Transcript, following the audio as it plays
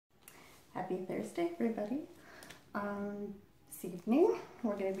Happy Thursday, everybody. This evening,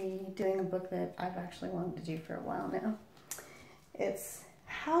 we're going to be doing a book that I've actually wanted to do for a while now. It's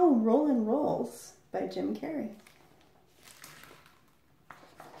How Roland Rolls by Jim Carrey.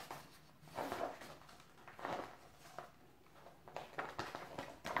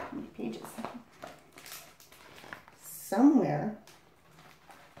 How many pages? Somewhere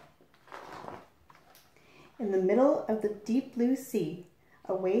in the middle of the deep blue sea,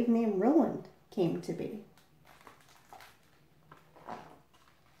 a wave named Roland came to be.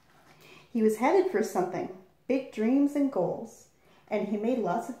 He was headed for something, big dreams and goals, and he made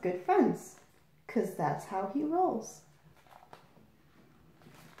lots of good friends, 'cause that's how he rolls.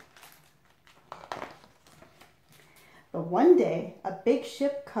 But one day, a big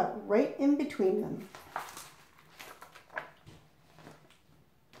ship cut right in between them.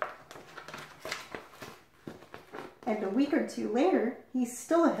 And a week or two later, he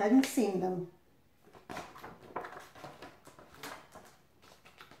still hadn't seen them.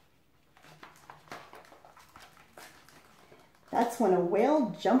 That's when a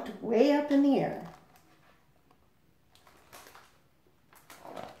whale jumped way up in the air.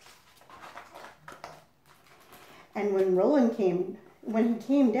 And when he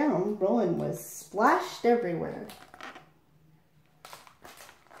came down, Roland was splashed everywhere.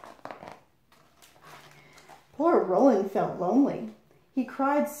 Poor Roland felt lonely. He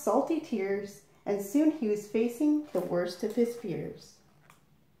cried salty tears, and soon he was facing the worst of his fears.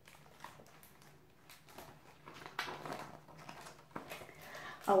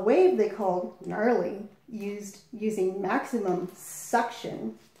 A wave they called gnarly, using maximum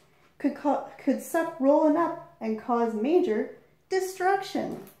suction, could suck Roland up and cause major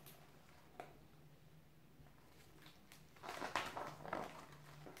destruction.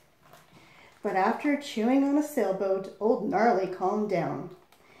 But after chewing on a sailboat, old Gnarly calmed down,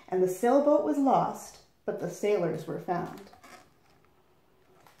 and the sailboat was lost, but the sailors were found.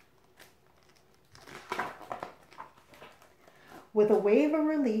 With a wave of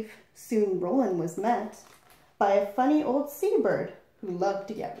relief, soon Roland was met by a funny old seabird who loved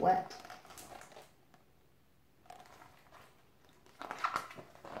to get wet.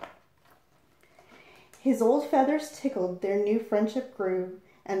 His old feathers tickled, their new friendship grew,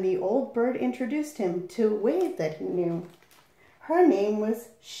 and the old bird introduced him to a wave that he knew. Her name was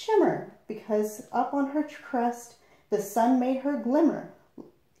Shimmer, because up on her crest the sun made her glimmer,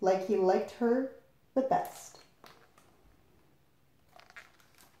 like he liked her the best.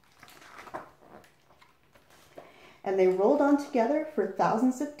 And they rolled on together for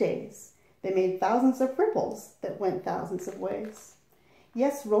thousands of days. They made thousands of ripples that went thousands of ways.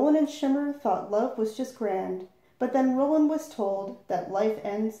 Yes, Roland and Shimmer thought love was just grand, but then Roland was told that life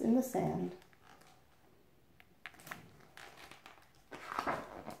ends in the sand.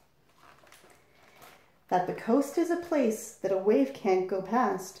 That the coast is a place that a wave can't go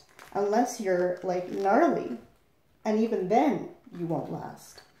past unless you're like Gnarly, and even then you won't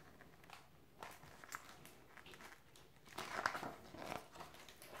last.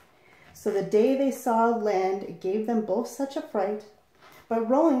 So the day they saw land, it gave them both such a fright, but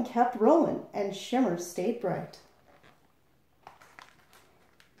Roland kept rolling and Shimmer stayed bright.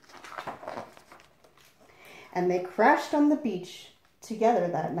 And they crashed on the beach together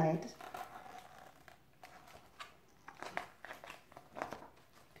that night.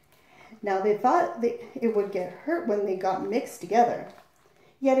 Now they thought it would get hurt when they got mixed together,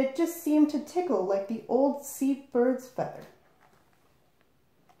 yet it just seemed to tickle like the old seabird's feather.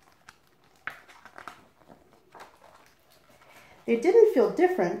 They didn't feel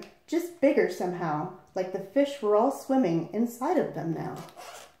different, just bigger somehow, like the fish were all swimming inside of them now.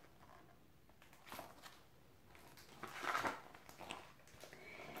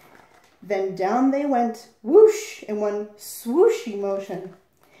 Then down they went, whoosh, in one swooshy motion,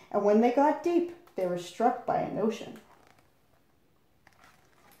 and when they got deep, they were struck by an ocean.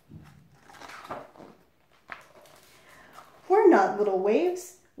 We're not little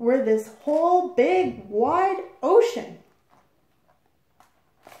waves, we're this whole big, wide ocean.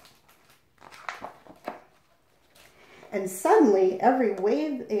 And suddenly, every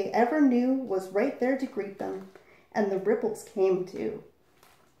wave they ever knew was right there to greet them, and the ripples came too.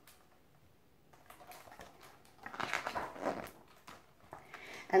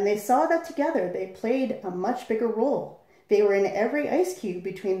 And they saw that together they played a much bigger role. They were in every ice cube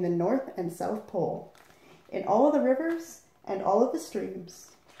between the North and South Pole, in all of the rivers and all of the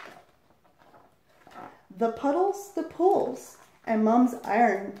streams. The puddles, the pools, and Mom's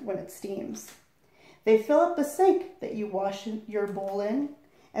iron when it steams. They fill up the sink that you wash your bowl in,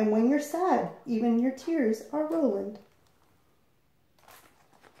 and when you're sad, even your tears are Roland.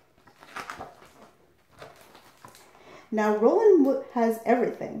 Now Roland has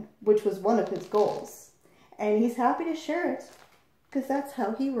everything, which was one of his goals, and he's happy to share it, because that's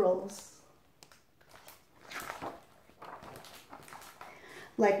how he rolls.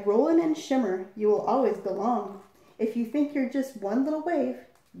 Like Roland and Shimmer, you will always belong. If you think you're just one little wave,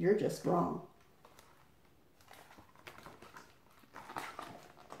 you're just wrong.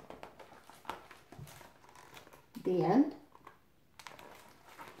 The end.